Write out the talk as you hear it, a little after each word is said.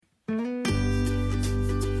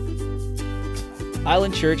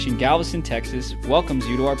Island Church in Galveston, Texas welcomes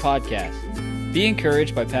you to our podcast. Be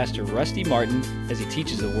encouraged by Pastor Rusty Martin as he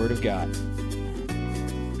teaches the Word of God.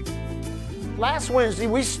 Last Wednesday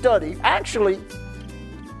we studied, actually,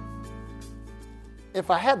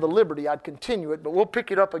 if I had the liberty I'd continue it, but we'll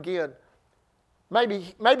pick it up again.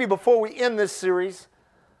 Maybe before we end this series,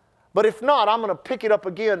 but if not, I'm going to pick it up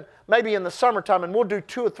again maybe in the summertime, and we'll do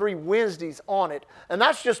 2 or 3 Wednesdays on it, and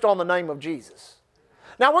that's just on the name of Jesus.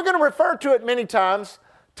 Now, we're going to refer to it many times.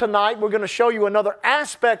 Tonight, we're going to show you another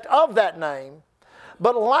aspect of that name.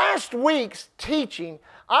 But last week's teaching,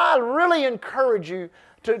 I really encourage you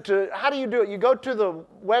to how do you do it? You go to the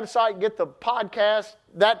website, get the podcast,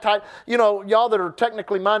 that type. You know, y'all that are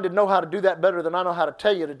technically minded know how to do that better than I know how to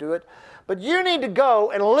tell you to do it. But you need to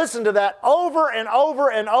go and listen to that over and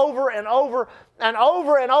over and over and over and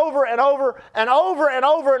over and over and over and over and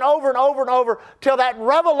over and over and over and over till that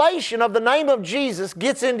revelation of the name of Jesus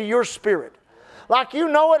gets into your spirit. Like you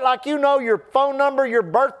know it, like you know your phone number, your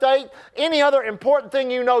birth date, any other important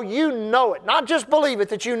thing you know it. Not just believe it,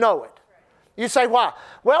 that you know it. You say, why?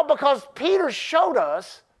 Well, because Peter showed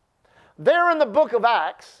us there in the book of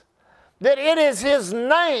Acts that it is His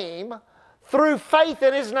name through faith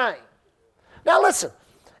in His name. Now listen,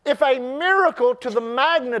 if a miracle to the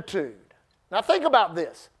magnitude, now think about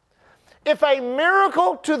this, if a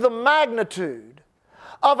miracle to the magnitude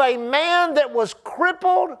of a man that was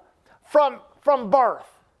crippled from birth,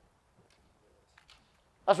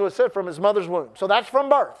 that's what it said, from his mother's womb, so that's from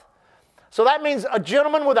birth. So that means a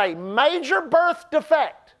gentleman with a major birth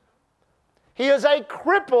defect. He is a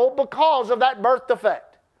cripple because of that birth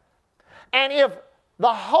defect. And if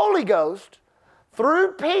the Holy Ghost,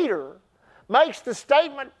 through Peter, makes the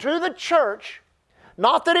statement to the church,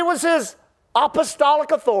 not that it was his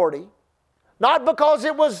apostolic authority, not because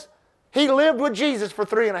he lived with Jesus for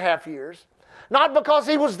 3.5 years, not because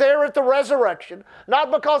he was there at the resurrection,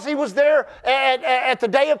 not because he was there at the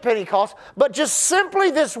day of Pentecost, but just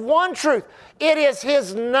simply this one truth. It is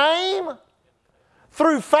His name,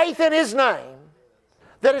 through faith in His name,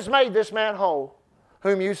 that has made this man whole,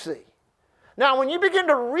 whom you see. Now, when you begin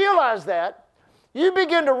to realize that, you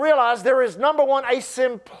begin to realize there is, number one, a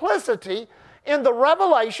simplicity in the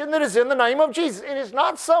revelation that is in the name of Jesus. It is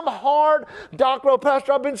not some hard doctrinal,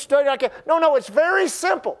 Pastor, I've been studying. No, it's very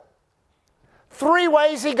simple. 3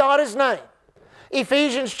 ways He got His name.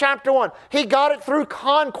 Ephesians chapter 1. He got it through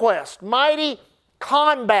conquest, mighty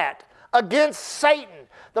combat against Satan,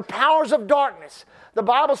 the powers of darkness. The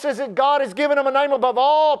Bible says that God has given Him a name above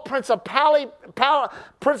all principality, power,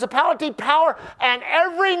 and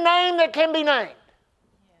every name that can be named.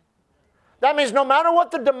 That means no matter what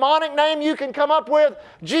the demonic name you can come up with,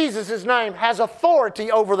 Jesus' name has authority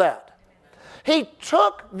over that. He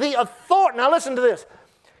took the authority. Now listen to this.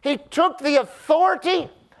 He took the authority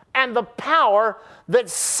and the power that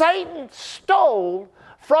Satan stole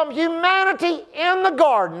from humanity in the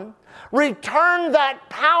garden, returned that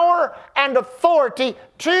power and authority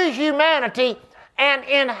to humanity, and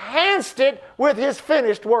enhanced it with His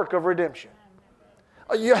finished work of redemption.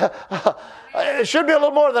 It should be a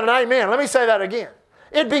little more than an amen. Let me say that again.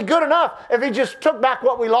 It'd be good enough if He just took back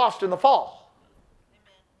what we lost in the fall.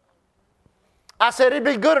 I said it'd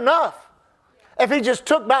be good enough if He just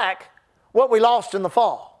took back what we lost in the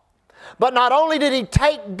fall. But not only did He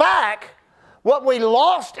take back what we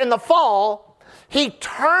lost in the fall, He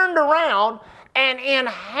turned around and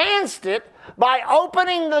enhanced it by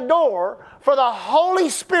opening the door for the Holy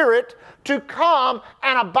Spirit to come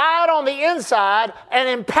and abide on the inside and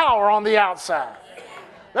empower on the outside.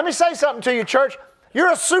 Let me say something to you, church.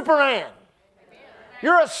 You're a superman.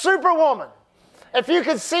 You're a superwoman. If you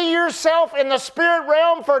could see yourself in the spirit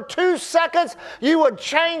realm for 2 seconds, you would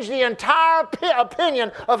change the entire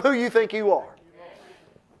opinion of who you think you are.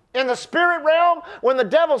 In the spirit realm, when the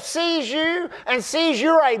devil sees you and sees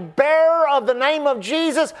you're a bearer of the name of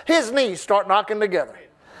Jesus, his knees start knocking together.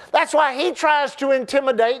 That's why he tries to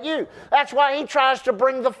intimidate you. That's why he tries to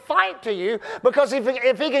bring the fight to you, because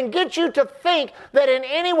if he can get you to think that in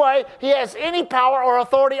any way he has any power or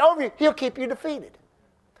authority over you, he'll keep you defeated.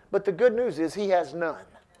 But the good news is he has none.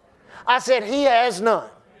 I said he has none.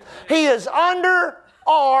 He is under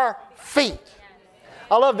our feet.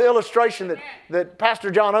 I love the illustration that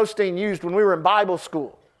Pastor John Osteen used when we were in Bible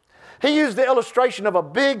school. He used the illustration of a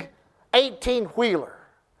big 18-wheeler.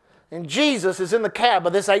 And Jesus is in the cab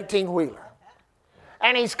of this 18-wheeler.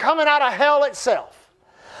 And He's coming out of hell itself.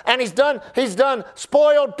 And He's done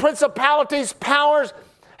spoiled principalities, powers.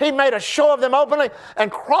 He made a show of them openly. And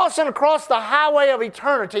crossing across the highway of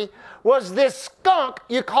eternity was this skunk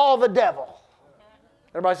you call the devil.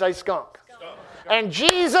 Everybody say skunk. And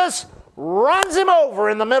Jesus runs him over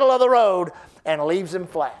in the middle of the road and leaves him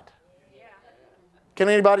flat. Can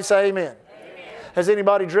anybody say amen? Has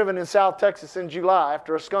anybody driven in South Texas in July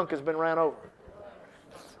after a skunk has been ran over?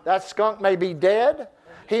 That skunk may be dead.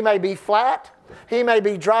 He may be flat. He may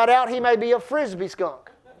be dried out. He may be a frisbee skunk.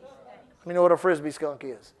 You know what a frisbee skunk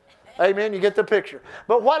is. Amen. You get the picture.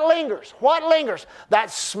 But what lingers? What lingers? That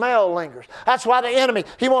smell lingers. That's why the enemy,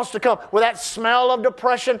 he wants to come with that smell of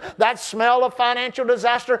depression, that smell of financial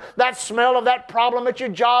disaster, that smell of that problem at your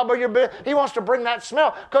job or your business. He wants to bring that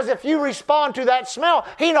smell, because if you respond to that smell,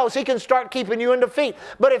 he knows he can start keeping you in defeat.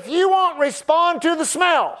 But if you won't respond to the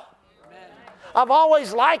smell, I've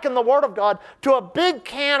always likened the Word of God to a big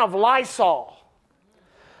can of Lysol.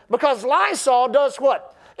 Because Lysol does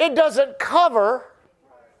what? It doesn't cover.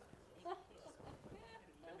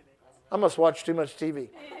 I must watch too much TV.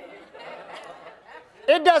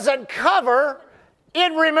 It doesn't cover,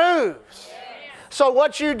 it removes. So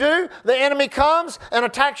what you do, the enemy comes and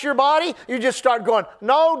attacks your body, you just start going,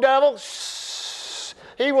 no, devil,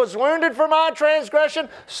 he was wounded for my transgression,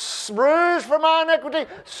 bruised for my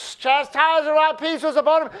iniquity, chastisement of my peace was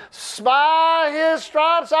upon him, by his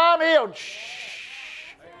stripes I'm healed.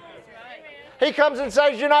 He comes and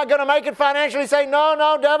says, you're not going to make it financially. Say, no,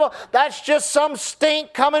 no, devil, that's just some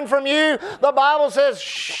stink coming from you. The Bible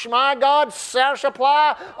says, my God shall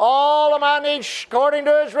supply all of my needs according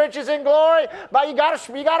to his riches in glory. But you got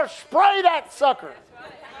to spray that sucker.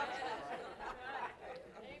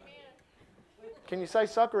 Can you say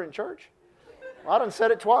sucker in church? Well, I done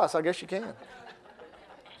said it twice. I guess you can.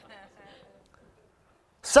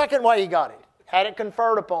 Second way he got it. Had it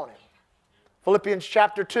conferred upon him. Philippians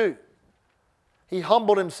chapter 2. He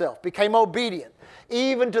humbled himself, became obedient,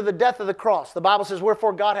 even to the death of the cross. The Bible says,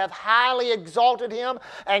 wherefore God hath highly exalted him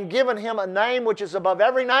and given him a name which is above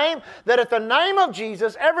every name, that at the name of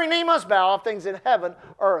Jesus every knee must bow, of things in heaven,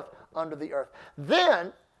 earth, under the earth.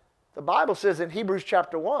 Then, the Bible says in Hebrews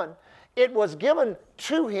chapter 1, it was given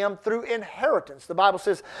to him through inheritance. The Bible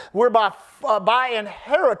says, whereby by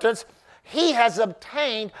inheritance he has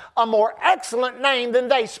obtained a more excellent name than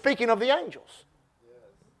they, speaking of the angels.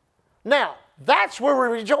 Now, that's where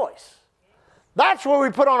we rejoice. That's where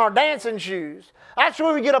we put on our dancing shoes. That's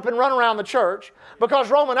where we get up and run around the church,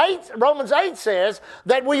 because Romans 8 says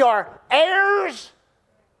that we are heirs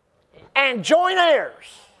and joint heirs.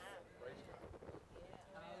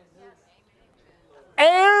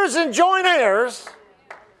 Heirs and joint heirs.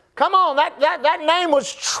 Come on, that name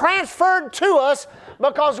was transferred to us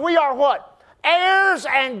because we are what? Heirs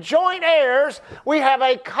and joint heirs. We have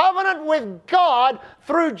a covenant with God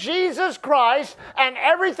through Jesus Christ, and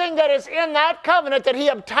everything that is in that covenant that he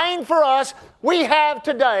obtained for us, we have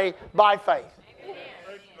today by faith.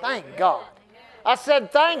 Thank God. I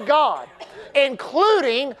said thank God,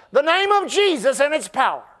 including the name of Jesus and its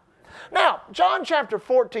power. Now, John chapter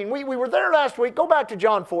 14, we were there last week. Go back to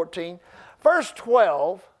John 14, verse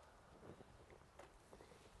 12.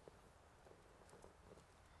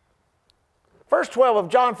 Verse 12 of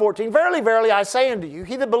John 14, verily, verily, I say unto you,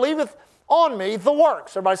 he that believeth on me, the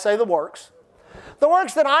works, everybody say the works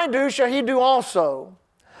that I do shall he do also,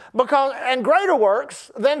 and greater works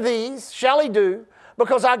than these shall he do,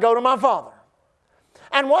 because I go to my Father.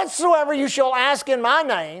 And whatsoever you shall ask in my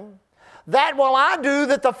name, that will I do,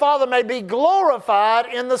 that the Father may be glorified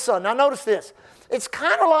in the Son. Now notice this. It's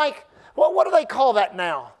kind of like, what do they call that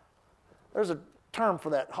now? There's a term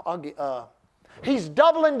for that. He's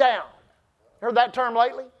doubling down. Heard that term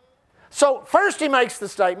lately? So first he makes the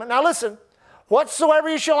statement. Now listen. Whatsoever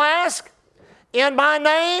you shall ask in my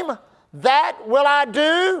name, that will I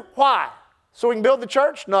do. Why? So we can build the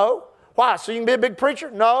church? No. Why? So you can be a big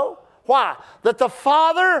preacher? No. Why? That the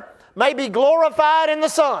Father may be glorified in the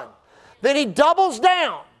Son. Then he doubles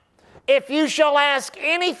down. If you shall ask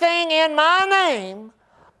anything in my name,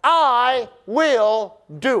 I will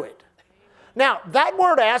do it. Now, that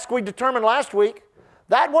word ask we determined last week,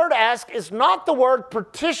 that word ask is not the word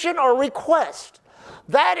petition or request.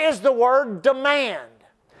 That is the word demand.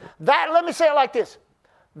 Let me say it like this.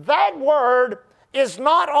 That word is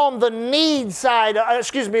not on the need side,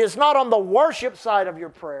 it's not on the worship side of your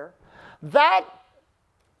prayer. That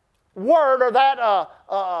word or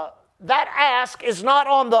that ask is not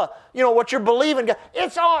on the, what you're believing.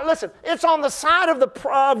 It's on, listen, it's on the side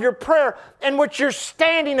of your prayer in which you're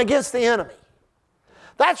standing against the enemy.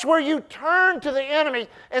 That's where you turn to the enemy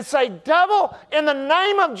and say, devil, in the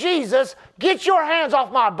name of Jesus, get your hands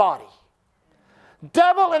off my body.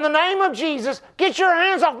 Devil, in the name of Jesus, get your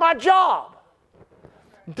hands off my job.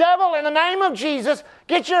 Devil, in the name of Jesus,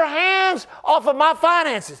 get your hands off of my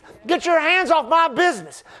finances. Get your hands off my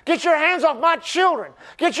business. Get your hands off my children.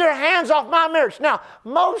 Get your hands off my marriage. Now,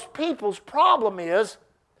 most people's problem is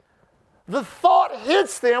the thought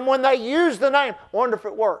hits them when they use the name. Wonder if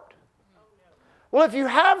it worked. Well, if you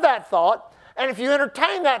have that thought, and if you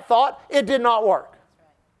entertain that thought, it did not work.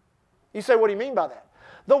 You say, what do you mean by that?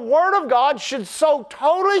 The Word of God should so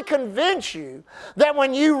totally convince you that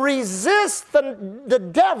when you resist the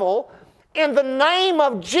devil in the name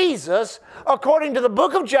of Jesus, according to the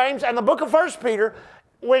book of James and the book of 1 Peter,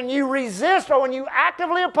 when you resist or when you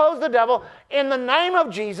actively oppose the devil in the name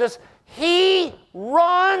of Jesus, he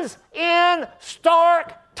runs in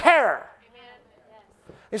stark terror.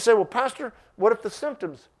 You say, well, Pastor, what if the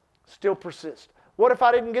symptoms still persist? What if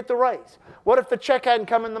I didn't get the raise? What if the check hadn't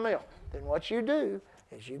come in the mail? Then what you do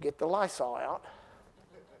is you get the Lysol out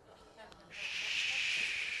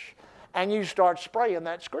and you start spraying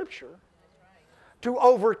that scripture to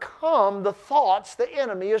overcome the thoughts the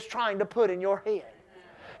enemy is trying to put in your head.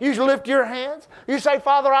 You lift your hands. You say,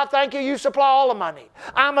 Father, I thank you. You supply all of my need.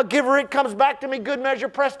 I'm a giver. It comes back to me. Good measure,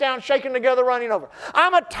 pressed down, shaken together, running over.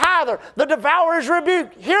 I'm a tither. The devourer is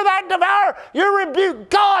rebuked. Hear that, devourer? You're rebuked.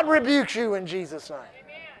 God rebukes you in Jesus' name.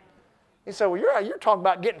 Amen. You say, well, you're talking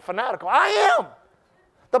about getting fanatical. I am.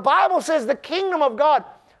 The Bible says the kingdom of God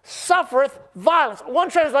suffereth violence. One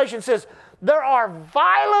translation says, there are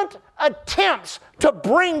violent attempts to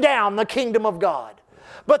bring down the kingdom of God.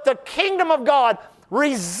 But the kingdom of God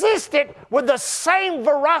resist it with the same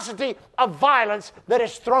ferocity of violence that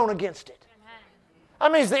is thrown against it.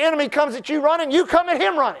 That means the enemy comes at you running, you come at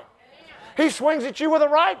him running. He swings at you with a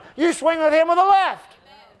right, you swing at him with a left.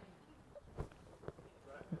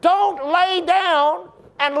 Don't lay down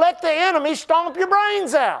and let the enemy stomp your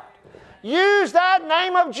brains out. Use that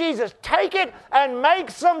name of Jesus. Take it and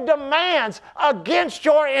make some demands against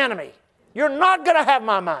your enemy. You're not going to have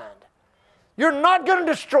my mind. You're not going to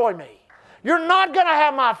destroy me. You're not going to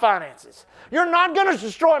have my finances. You're not going to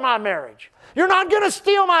destroy my marriage. You're not going to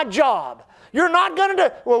steal my job. You're not going to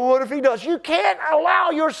do, well, what if he does? You can't allow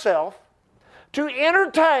yourself to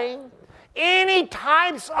entertain any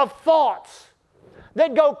types of thoughts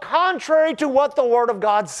that go contrary to what the Word of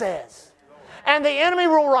God says. And the enemy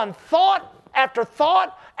will run thought after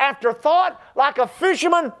thought after thought like a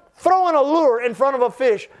fisherman throwing a lure in front of a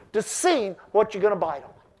fish to see what you're going to bite on.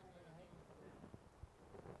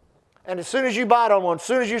 And as soon as you bite on one, as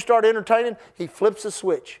soon as you start entertaining, he flips the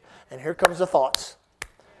switch. And here comes the thoughts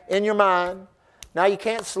in your mind. Now you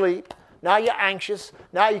can't sleep. Now you're anxious.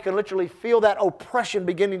 Now you can literally feel that oppression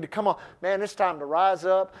beginning to come on. Man, it's time to rise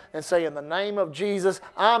up and say, in the name of Jesus,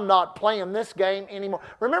 I'm not playing this game anymore.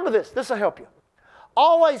 Remember this. This will help you.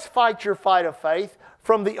 Always fight your fight of faith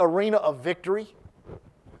from the arena of victory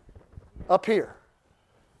up here.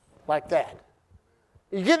 Like that.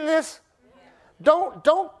 You getting this?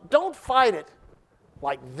 Don't fight it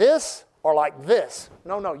like this or like this.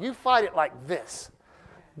 No, you fight it like this.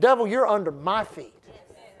 Devil, you're under my feet.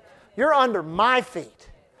 You're under my feet.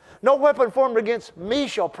 No weapon formed against me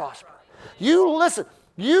shall prosper. You listen.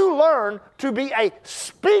 You learn to be a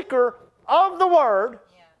speaker of the Word.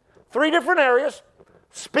 3 different areas.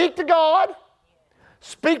 Speak to God.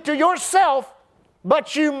 Speak to yourself.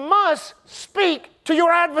 But you must speak to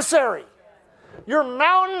your adversary. Your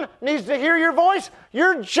mountain needs to hear your voice.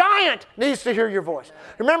 Your giant needs to hear your voice.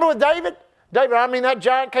 Remember with David? That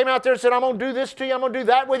giant came out there and said, I'm going to do this to you. I'm going to do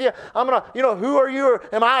that with you. I'm going to, who are you? Or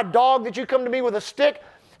am I a dog that you come to me with a stick?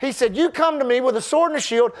 He said, you come to me with a sword and a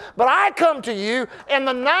shield, but I come to you in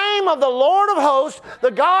the name of the Lord of hosts,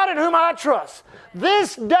 the God in whom I trust.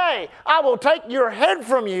 This day I will take your head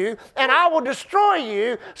from you and I will destroy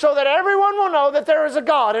you so that everyone will know that there is a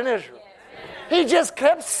God in Israel. He just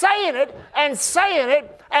kept saying it and saying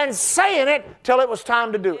it and saying it till it was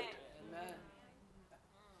time to do it.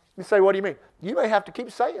 You say, what do you mean? You may have to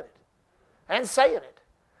keep saying it and saying it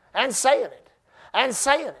and saying it and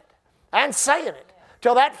saying it and saying it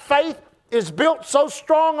till that faith is built so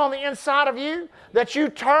strong on the inside of you that you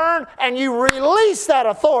turn and you release that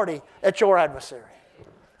authority at your adversary.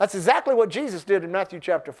 That's exactly what Jesus did in Matthew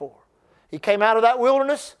chapter 4. He came out of that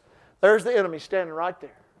wilderness. There's the enemy standing right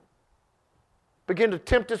there. Begin to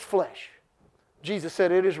tempt his flesh. Jesus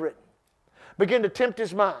said, it is written. Begin to tempt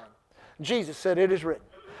his mind. Jesus said, it is written.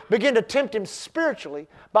 Begin to tempt him spiritually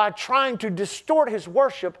by trying to distort his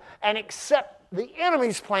worship and accept the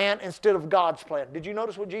enemy's plan instead of God's plan. Did you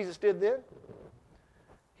notice what Jesus did then?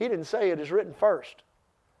 He didn't say it is written first.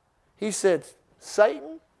 He said,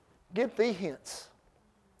 Satan, get thee hence,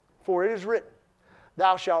 for it is written,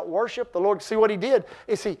 thou shalt worship the Lord. See what he did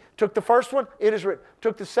is he took the first one, it is written.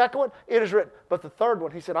 Took the second one, it is written. But the third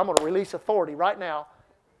one, he said, I'm going to release authority right now,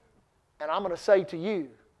 and I'm going to say to you,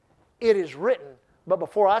 it is written. But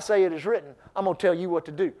before I say it is written, I'm going to tell you what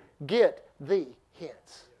to do. Get thee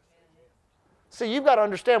hence. See, you've got to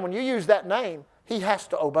understand when you use that name, he has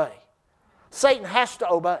to obey. Satan has to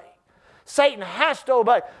obey. Satan has to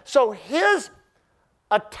obey. So his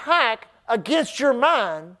attack against your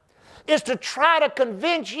mind is to try to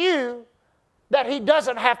convince you that he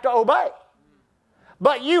doesn't have to obey.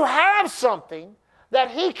 But you have something that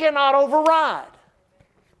he cannot override.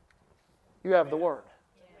 You have the Word.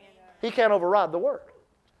 He can't override the Word.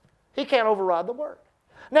 He can't override the Word.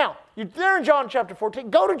 Now, you're there in John chapter 14.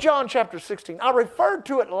 Go to John chapter 16. I referred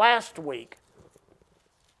to it last week.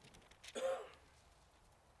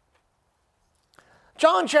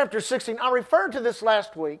 John chapter 16. I referred to this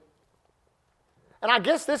last week. And I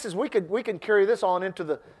guess this is, we can carry this on into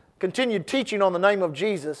the continued teaching on the name of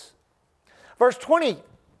Jesus. Verse 23.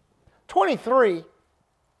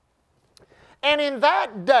 And in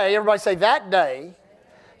that day, everybody say that day,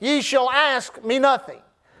 ye shall ask me nothing.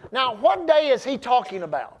 Now, what day is he talking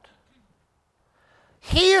about?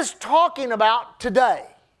 He is talking about today.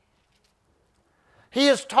 He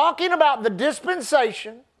is talking about the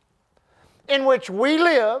dispensation in which we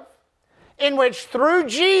live, in which through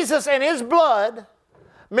Jesus and His blood,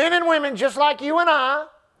 men and women just like you and I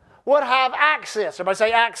would have access. Everybody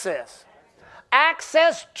say access.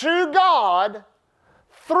 Access to God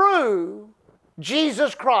through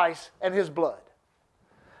Jesus Christ and His blood.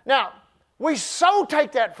 Now, we so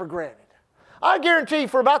take that for granted. I guarantee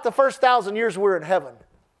for about the first 1,000 years we're in heaven,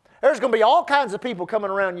 there's going to be all kinds of people coming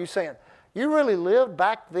around you saying, you really lived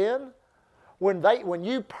back then when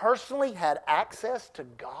you personally had access to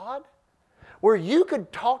God? Where you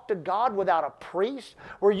could talk to God without a priest,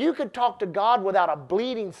 where you could talk to God without a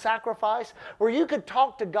bleeding sacrifice, where you could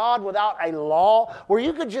talk to God without a law, where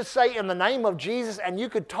you could just say in the name of Jesus and you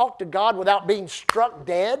could talk to God without being struck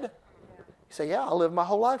dead. You say, yeah, I lived my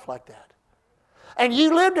whole life like that. And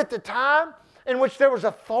you lived at the time in which there was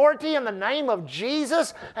authority in the name of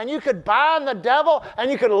Jesus, and you could bind the devil,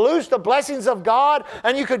 and you could loose the blessings of God,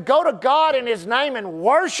 and you could go to God in His name and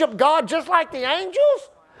worship God just like the angels?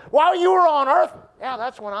 While you were on earth, yeah,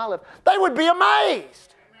 that's when I lived. They would be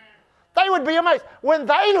amazed. They would be amazed. When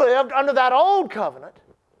they lived under that old covenant,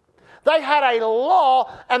 they had a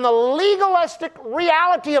law, and the legalistic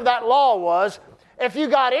reality of that law was, if you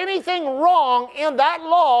got anything wrong in that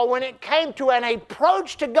law when it came to an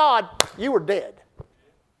approach to God, you were dead.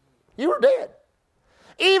 You were dead.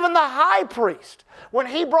 Even the high priest, when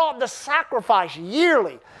he brought the sacrifice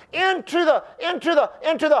yearly into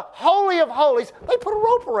the Holy of Holies, they put a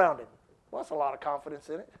rope around him. Well, that's a lot of confidence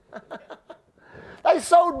in it. They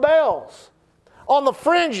sewed bells on the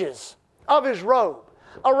fringes of his robe.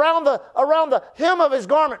 Around the hem of his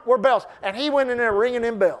garment were bells. And he went in there ringing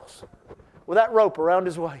them bells with that rope around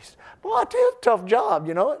his waist. Boy, I tell you, it's a tough job,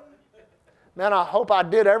 you know it? Man, I hope I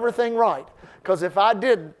did everything right. Because if I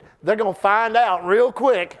didn't, they're going to find out real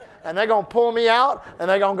quick, and they're going to pull me out, and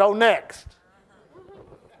they're going to go next.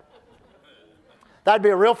 That'd be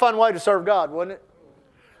a real fun way to serve God, wouldn't it?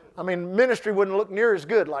 I mean, ministry wouldn't look near as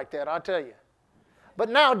good like that, I tell you. But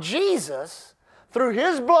now Jesus, through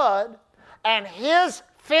His blood and His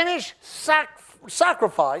finished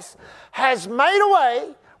sacrifice, has made a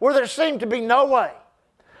way where there seemed to be no way.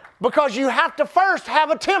 Because you have to first have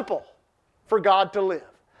a temple for God to live.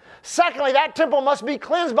 Secondly, that temple must be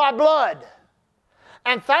cleansed by blood.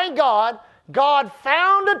 And thank God, God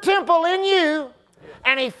found a temple in you,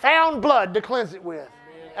 and He found blood to cleanse it with.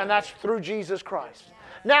 And that's through Jesus Christ.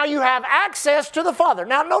 Now you have access to the Father.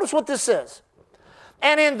 Now notice what this says.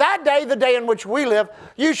 And in that day, the day in which we live,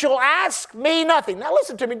 you shall ask me nothing. Now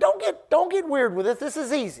listen to me. Don't get weird with this. This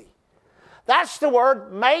is easy. That's the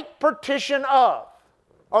word make petition of.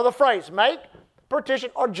 Or the phrase make petition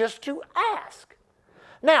or just to ask.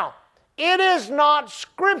 Now, it is not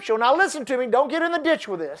scriptural. Now listen to me. Don't get in the ditch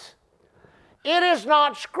with this. It is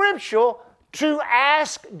not scriptural to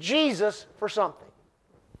ask Jesus for something.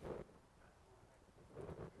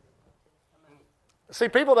 See,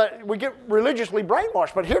 people that we get religiously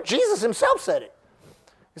brainwashed, but here Jesus Himself said it.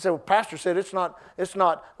 He said, well, Pastor said it's not,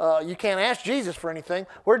 you can't ask Jesus for anything.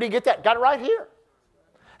 Where did He get that? Got it right here.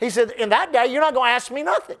 He said, in that day, you're not going to ask me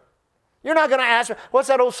nothing. You're not going to ask me. What's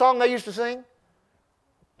that old song they used to sing?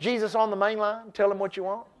 Jesus on the main line, tell Him what you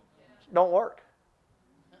want. It don't work.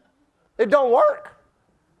 It don't work.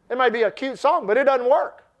 It may be a cute song, but it doesn't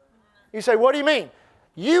work. You say, what do you mean?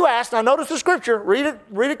 You ask, now notice the scripture, read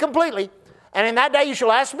it completely. And in that day you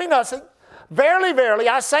shall ask me nothing. Verily, verily,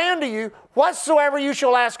 I say unto you, whatsoever you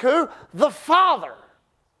shall ask who? The Father.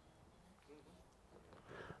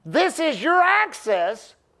 This is your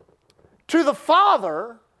access to the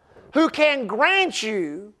Father who can grant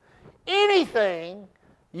you anything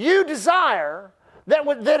you desire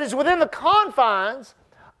that is within the confines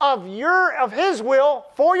of His will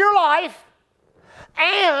for your life,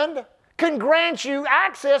 and can grant you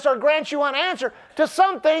access or grant you an answer to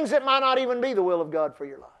some things that might not even be the will of God for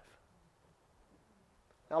your life.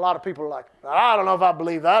 Now, a lot of people are like, I don't know if I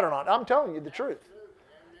believe that or not. I'm telling you the truth.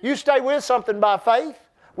 You stay with something by faith,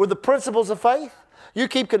 with the principles of faith. You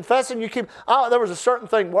keep confessing. There was a certain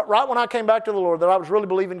thing right when I came back to the Lord that I was really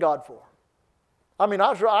believing God for. I mean,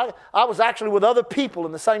 I was actually with other people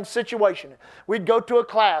in the same situation. We'd go to a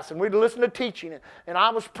class and we'd listen to teaching, and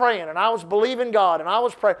I was praying and I was believing God and I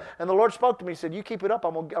was praying. And the Lord spoke to me. He said, you keep it up,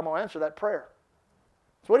 I'm going to answer that prayer.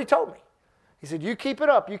 That's what He told me. He said, you keep it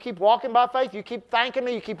up. You keep walking by faith. You keep thanking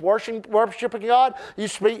me. You keep worshiping God. You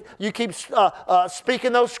keep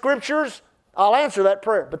speaking those scriptures. I'll answer that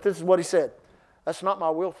prayer. But this is what He said. That's not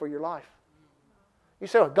my will for your life. You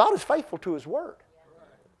say, well, God is faithful to His word.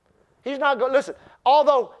 He's not going, listen,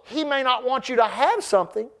 although He may not want you to have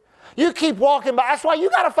something, you keep walking by. That's why you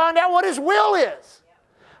got to find out what His will is.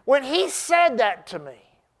 When He said that to me,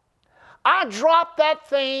 I dropped that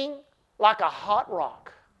thing like a hot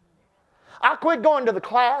rock. I quit going to the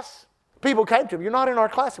class. People came to me, you're not in our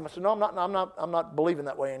class. I said, no, I'm not believing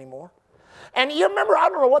that way anymore. And you remember, I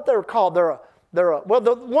don't know what they were called. One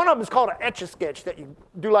of them is called an Etch-a-Sketch, that you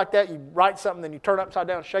do like that. You write something, then you turn it upside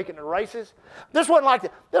down, shake it, and it erases. This wasn't like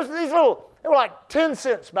that. There's these little, they were like 10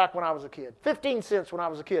 cents back when I was a kid, 15 cents when I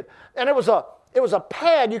was a kid. And it was a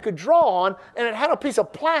pad you could draw on, and it had a piece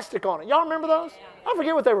of plastic on it. Y'all remember those? I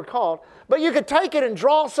forget what they were called. But you could take it and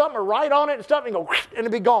draw something or write on it and stuff and go, and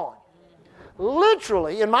it'd be gone.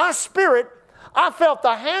 Literally, in my spirit, I felt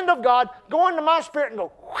the hand of God go into my spirit and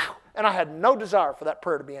go, and I had no desire for that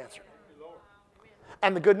prayer to be answered.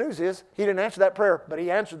 And the good news is, He didn't answer that prayer, but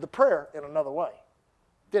He answered the prayer in another way.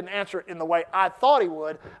 Didn't answer it in the way I thought He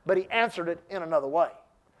would, but He answered it in another way.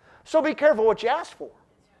 So be careful what you ask for.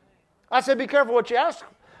 I said be careful what you ask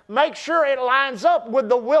for. Make sure it lines up with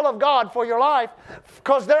the will of God for your life,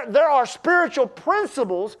 because there are spiritual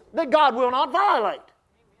principles that God will not violate.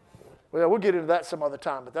 Well, we'll get into that some other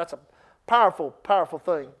time, but that's a powerful, powerful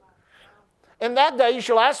thing. In that day you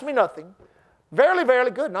shall ask me nothing. Verily,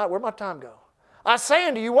 verily, good night. Where'd my time go? I say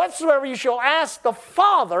unto you, whatsoever you shall ask the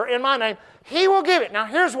Father in my name, He will give it. Now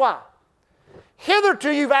here's why.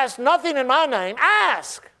 Hitherto you've asked nothing in my name.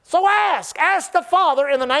 Ask. So ask. Ask the Father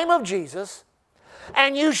in the name of Jesus,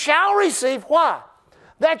 and you shall receive. Why?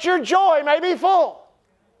 That your joy may be full.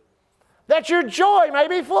 That your joy may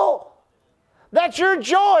be full. That your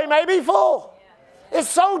joy may be full. It's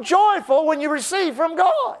so joyful when you receive from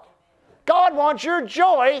God. God wants your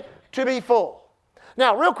joy to be full.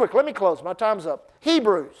 Now, real quick, let me close. My time's up.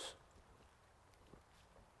 Hebrews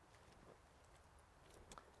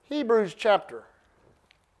chapter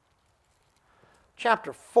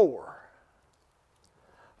 4,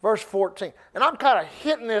 verse 14. And I'm kind of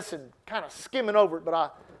hitting this and kind of skimming over it, but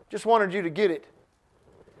I just wanted you to get it.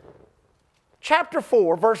 Chapter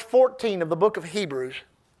 4, verse 14 of the book of Hebrews.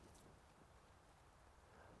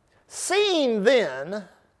 Seeing then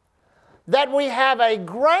that we have a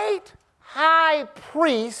great high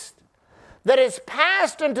priest that is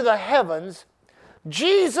passed into the heavens,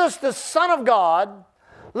 Jesus the Son of God,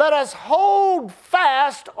 let us hold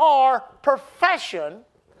fast our profession.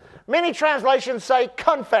 Many translations say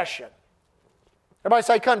confession. Everybody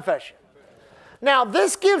say confession. Now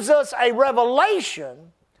this gives us a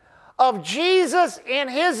revelation of Jesus in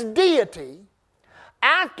His deity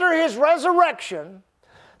after His resurrection,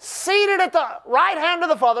 seated at the right hand of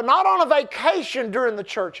the Father, not on a vacation during the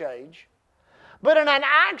church age, but in an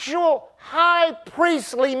actual high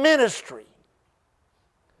priestly ministry.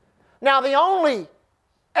 Now the only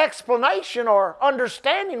explanation or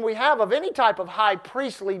understanding we have of any type of high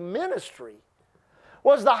priestly ministry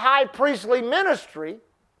was the high priestly ministry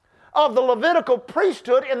of the Levitical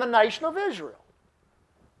priesthood in the nation of Israel.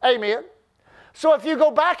 Amen. So if you go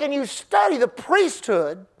back and you study the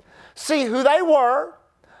priesthood, see who they were,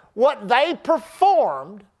 what they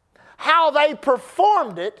performed, how they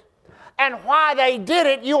performed it, and why they did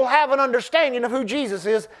it, you'll have an understanding of who Jesus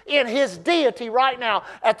is in His deity right now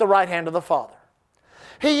at the right hand of the Father.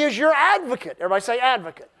 He is your advocate. Everybody say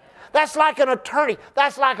advocate. That's like an attorney.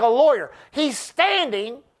 That's like a lawyer. He's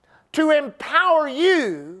standing to empower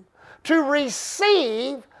you to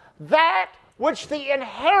receive that which the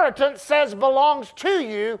inheritance says belongs to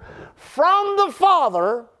you from the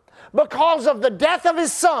Father because of the death of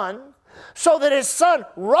His Son, so that His Son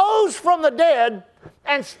rose from the dead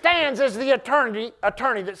and stands as the attorney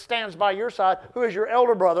that stands by your side, who is your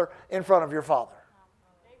elder brother in front of your Father.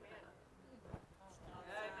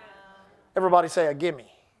 Everybody say a gimme.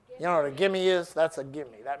 You know what a gimme is? That's a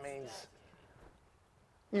gimme. That means,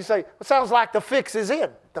 you say, it sounds like the fix is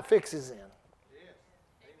in. the fix is in.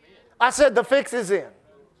 I said the fix is in.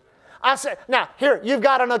 I said, now here, you've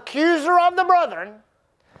got an accuser of the brethren.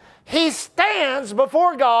 He stands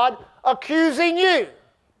before God accusing you.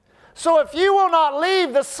 So if you will not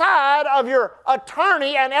leave the side of your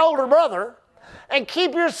attorney and elder brother and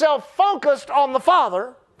keep yourself focused on the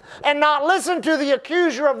Father and not listen to the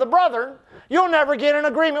accuser of the brethren, you'll never get in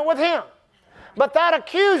agreement with him. But that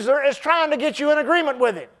accuser is trying to get you in agreement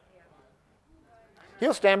with him.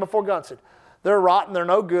 He'll stand before God and say, they're rotten, they're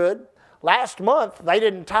no good. Last month, they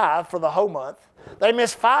didn't tithe for the whole month. They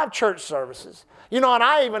missed 5 church services. You know, and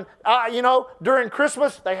I even, during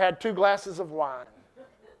Christmas, they had 2 glasses of wine.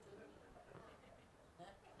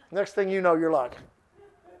 Next thing you know, you're like,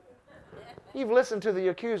 you've listened to the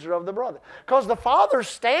accuser of the brother. Because the Father's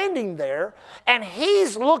standing there, and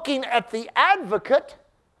He's looking at the advocate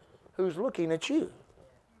who's looking at you.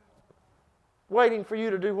 Waiting for you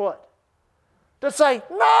to do what? To say,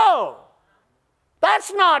 no,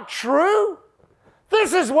 that's not true.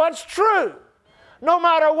 This is what's true. No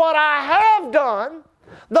matter what I have done,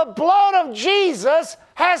 the blood of Jesus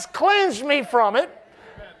has cleansed me from it.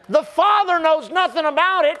 The Father knows nothing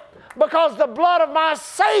about it because the blood of my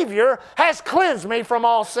Savior has cleansed me from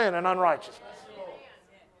all sin and unrighteousness.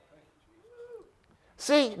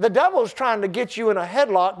 See, the devil's trying to get you in a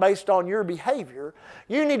headlock based on your behavior.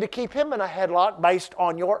 You need to keep him in a headlock based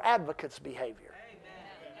on your advocate's behavior.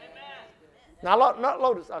 Now,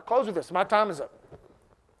 Lotus, I'll close with this. My time is up.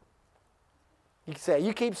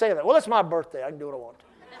 You keep saying that. Well, it's my birthday. I can do what I want to.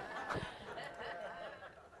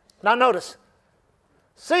 Now, notice.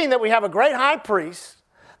 Seeing that we have a great high priest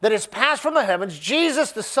that is passed from the heavens,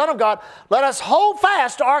 Jesus, the Son of God, let us hold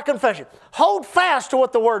fast to our confession. Hold fast to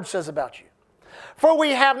what the Word says about you. For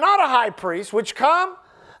we have not a high priest which cannot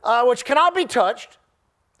be touched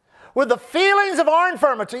with the feelings of our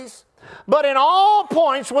infirmities, but in all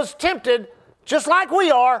points was tempted just like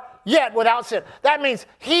we are, yet without sin. That means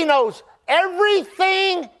He knows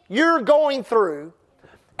everything you're going through,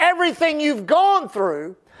 everything you've gone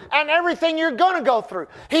through, and everything you're going to go through.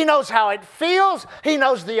 He knows how it feels. He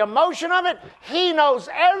knows the emotion of it. He knows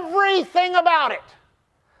everything about it.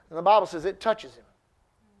 And the Bible says it touches Him.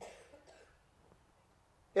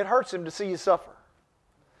 It hurts Him to see you suffer.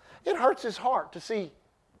 It hurts His heart to see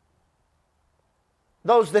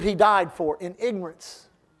those that He died for in ignorance.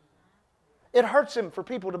 It hurts Him for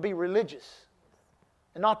people to be religious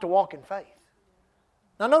and not to walk in faith.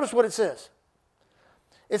 Now notice what it says.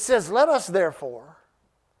 It says, let us therefore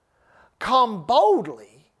come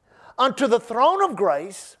boldly unto the throne of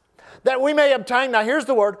grace that we may obtain, now here's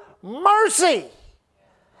the word, mercy,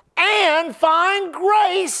 and find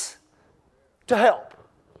grace to help.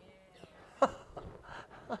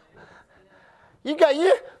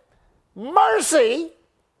 Mercy,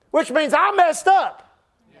 which means I messed up.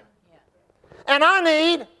 And I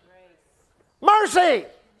need mercy.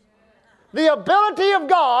 The ability of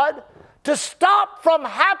God to stop from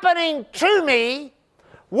happening to me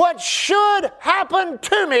what should happen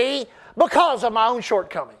to me because of my own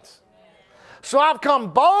shortcomings. So I've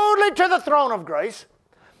come boldly to the throne of grace,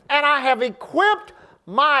 and I have equipped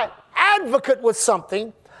my advocate with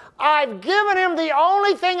something. I've given him the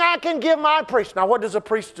only thing I can give my priest. Now, what does a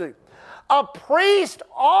priest do? A priest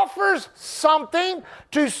offers something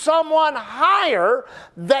to someone higher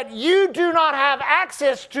that you do not have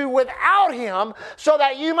access to without him, so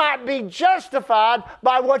that you might be justified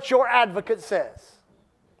by what your advocate says.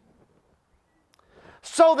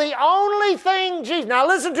 So the only thing Jesus... Now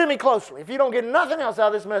listen to me closely. If you don't get nothing else out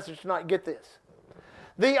of this message tonight, get this.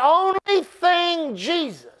 The only thing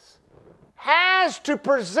Jesus has to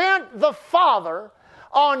present the Father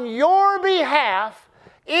on your behalf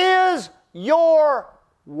is your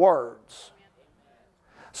words.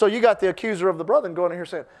 So you got the accuser of the brethren going in here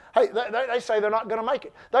saying, hey, they say they're not going to make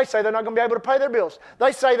it. They say they're not going to be able to pay their bills.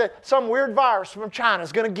 They say that some weird virus from China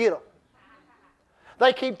is going to get them.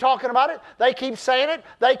 They keep talking about it. They keep saying it.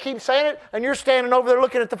 They keep saying it. And you're standing over there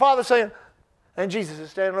looking at the Father saying, and Jesus is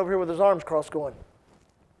standing over here with his arms crossed going.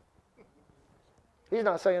 He's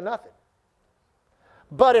not saying nothing.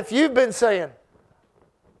 But if you've been saying,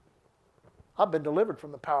 I've been delivered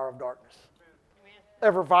from the power of darkness.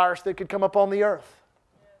 Every virus that could come upon the earth.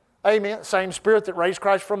 Amen. Same Spirit that raised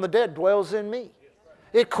Christ from the dead dwells in me.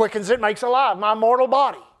 It quickens, it makes alive my mortal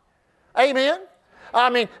body. Amen. I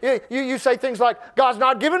mean, you say things like, God's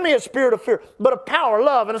not given me a spirit of fear, but of power,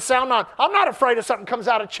 love, and a sound mind. I'm not afraid if something comes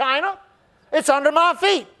out of China. It's under my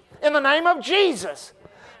feet in the name of Jesus.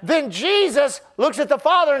 Then Jesus looks at the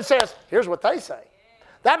Father and says, here's what they say.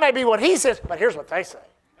 That may be what He says, but here's what they say.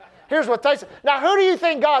 Here's what they say. Now, who do you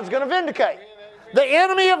think God's going to vindicate? The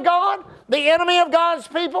enemy of God, the enemy of God's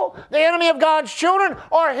people, the enemy of God's children,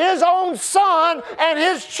 or His own son and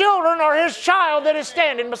His children or His child that is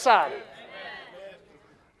standing beside Him.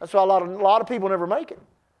 That's why a lot of people never make it.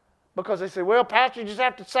 Because they say, well, Pastor, you just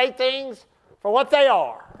have to say things for what they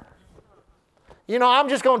are. You know, I'm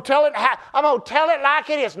just going to tell it. I'm going to tell it like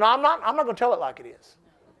it is. No, I'm not. I'm not going to tell it like it is.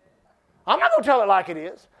 I'm not going to tell it like it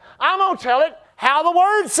is. I'm going to tell it how the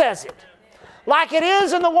Word says it. Like it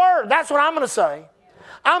is in the Word. That's what I'm going to say.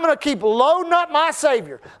 I'm going to keep loading up my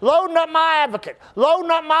Savior, loading up my advocate,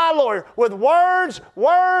 loading up my lawyer with words,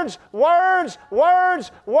 words, words,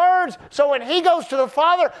 words, words. So when He goes to the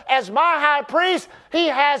Father as my high priest, He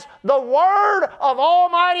has the Word of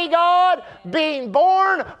Almighty God being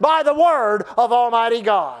born by the Word of Almighty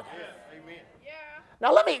God. Yeah. Amen. Yeah.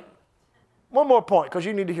 Now one more point, because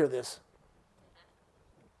you need to hear this.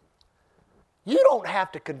 You don't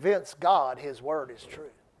have to convince God His Word is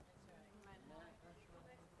true.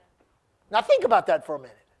 Now think about that for a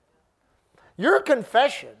minute. Your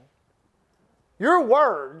confession, your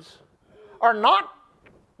words are not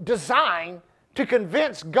designed to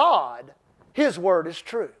convince God His Word is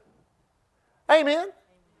true. Amen?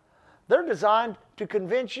 They're designed to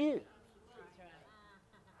convince you.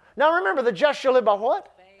 Now remember, the just shall live by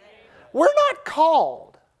what? We're not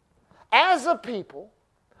called as a people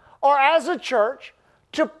or as a church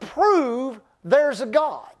to prove there's a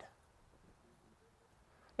God.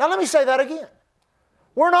 Now let me say that again.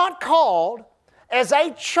 We're not called as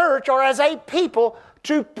a church or as a people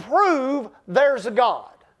to prove there's a God.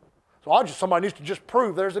 So somebody needs to just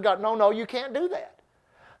prove there's a God. No, you can't do that.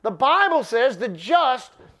 The Bible says the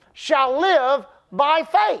just shall live by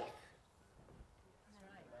faith.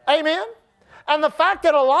 Amen? And the fact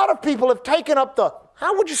that a lot of people have taken up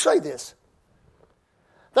how would you say this?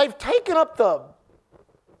 They've taken up the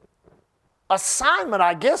assignment,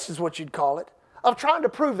 I guess is what you'd call it, of trying to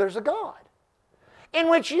prove there's a God, in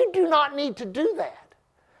which you do not need to do that.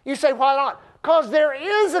 You say, why not? Because there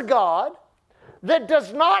is a God that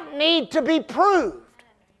does not need to be proved.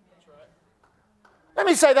 Let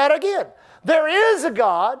me say that again. There is a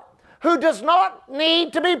God who does not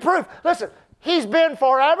need to be proved. Listen, He's been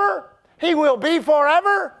forever. He will be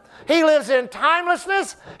forever. He lives in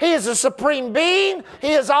timelessness. He is a supreme being.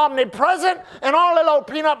 He is omnipresent. And our little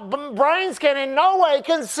peanut brains can in no way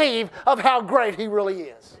conceive of how great He really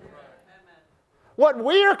is. What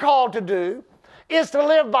we are called to do is to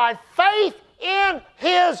live by faith in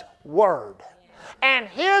His Word. And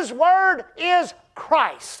His Word is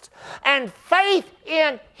Christ. And faith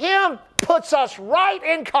in Him puts us right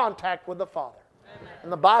in contact with the Father.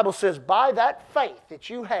 And the Bible says, by that faith that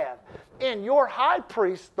you have in your high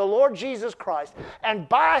priest, the Lord Jesus Christ, and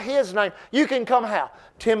by His name, you can come how?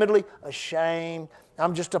 Timidly, ashamed.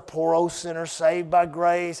 I'm just a poor old sinner saved by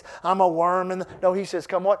grace. I'm a worm. No, He says,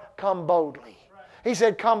 come what? Come boldly. He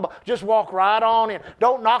said, come, just walk right on in.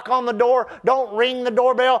 Don't knock on the door. Don't ring the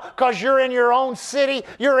doorbell, because you're in your own city.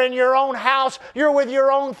 You're in your own house. You're with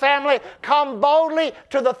your own family. Come boldly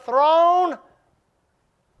to the throne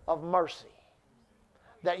of mercy,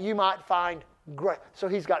 that you might find grace. So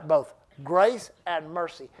He's got both grace and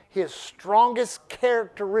mercy. His strongest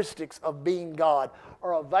characteristics of being God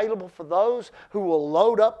are available for those who will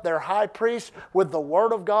load up their high priest with the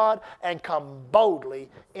Word of God and come boldly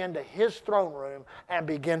into His throne room and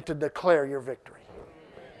begin to declare your victory.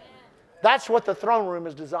 That's what the throne room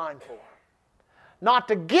is designed for. Not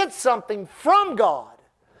to get something from God,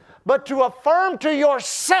 but to affirm to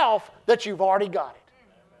yourself that you've already got it.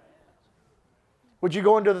 Would you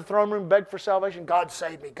go into the throne room and beg for salvation? God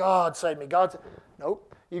save me, God save me, God save me.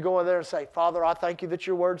 Nope. You go in there and say, Father, I thank You that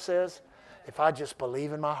Your Word says, if I just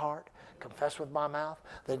believe in my heart, confess with my mouth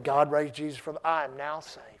that God raised Jesus from the I am now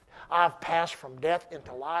saved. I've passed from death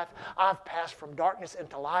into life. I've passed from darkness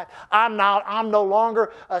into light. I'm no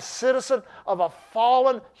longer a citizen of a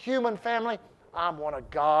fallen human family. I'm one of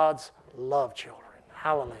God's loved children.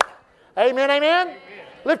 Hallelujah. Amen, amen? Amen.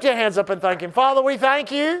 Lift your hands up and thank Him. Father, we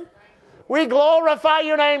thank You. We glorify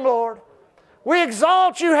Your name, Lord. We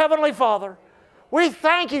exalt You, Heavenly Father. We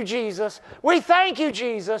thank You, Jesus. We thank You,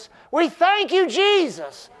 Jesus. We thank You,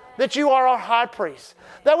 Jesus, that You are our high priest,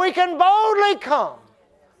 that we can boldly come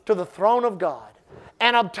to the throne of God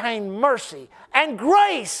and obtain mercy and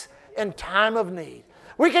grace in time of need.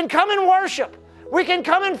 We can come and worship. We can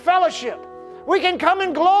come in fellowship. We can come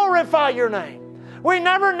and glorify Your name. We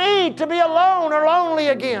never need to be alone or lonely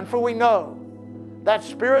again, for we know that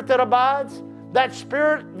Spirit that abides, that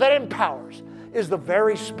Spirit that empowers, is the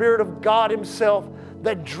very Spirit of God Himself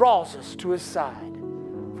that draws us to His side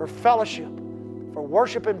for fellowship, for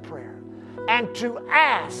worship and prayer, and to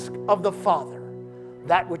ask of the Father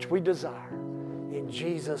that which we desire. In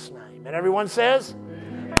Jesus' name. And everyone says,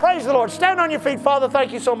 praise the Lord. Stand on your feet. Father,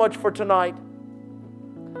 thank you so much for tonight,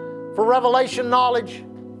 for revelation knowledge,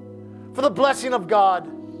 for the blessing of God,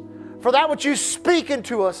 for that which you speak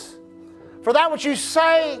into us, for that which you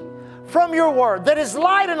say from your word that is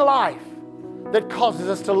light and life, that causes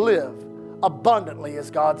us to live abundantly as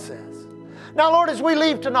God says. Now, Lord, as we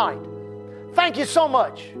leave tonight, thank you so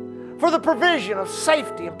much for the provision of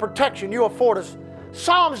safety and protection you afford us.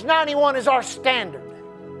 Psalms 91 is our standard.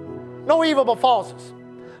 No evil befalls us.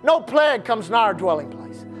 No plague comes nigh our dwelling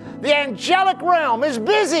place. The angelic realm is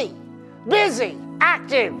busy,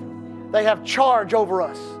 active. They have charge over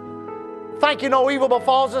us. Thank you, no evil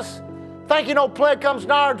befalls us. Thank you, no plague comes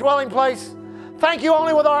nigh our dwelling place. Thank you,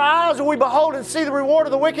 only with our eyes will we behold and see the reward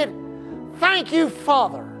of the wicked. Thank you,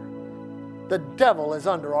 Father. The devil is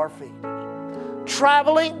under our feet.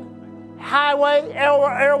 Traveling, highway,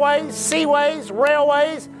 airways, seaways,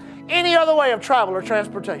 railways, any other way of travel or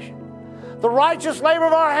transportation. The righteous labor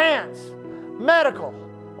of our hands, medical,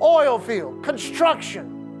 oil field,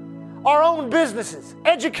 construction, our own businesses,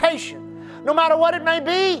 education, no matter what it may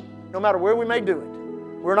be, no matter where we may do it,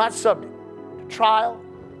 we're not subject to trial,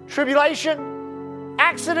 tribulation,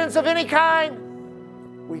 accidents of any kind.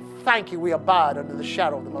 We thank you we abide under the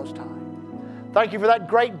shadow of the Most High. Thank you for that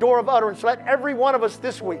great door of utterance. Let every one of us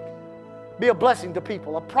this week be a blessing to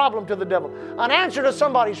people, a problem to the devil, an answer to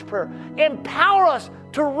somebody's prayer. Empower us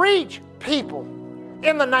to reach people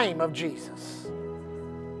in the name of Jesus.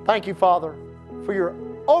 Thank you, Father, for your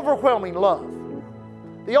overwhelming love,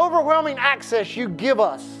 the overwhelming access you give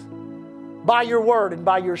us by your word and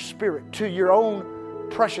by your spirit to your own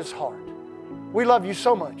precious heart. We love you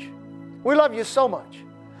so much. We love you so much.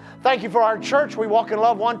 Thank you for our church. We walk in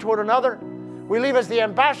love one toward another. We live as the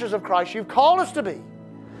ambassadors of Christ you've called us to be.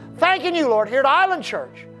 Thanking you, Lord, here at Island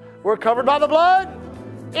Church. We're covered by the blood,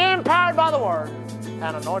 empowered by the word,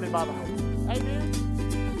 and anointed by the Holy. Amen.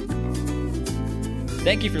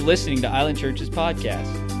 Thank you for listening to Island Church's podcast.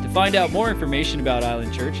 To find out more information about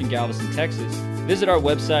Island Church in Galveston, Texas, visit our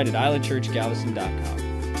website at islandchurchgalveston.com.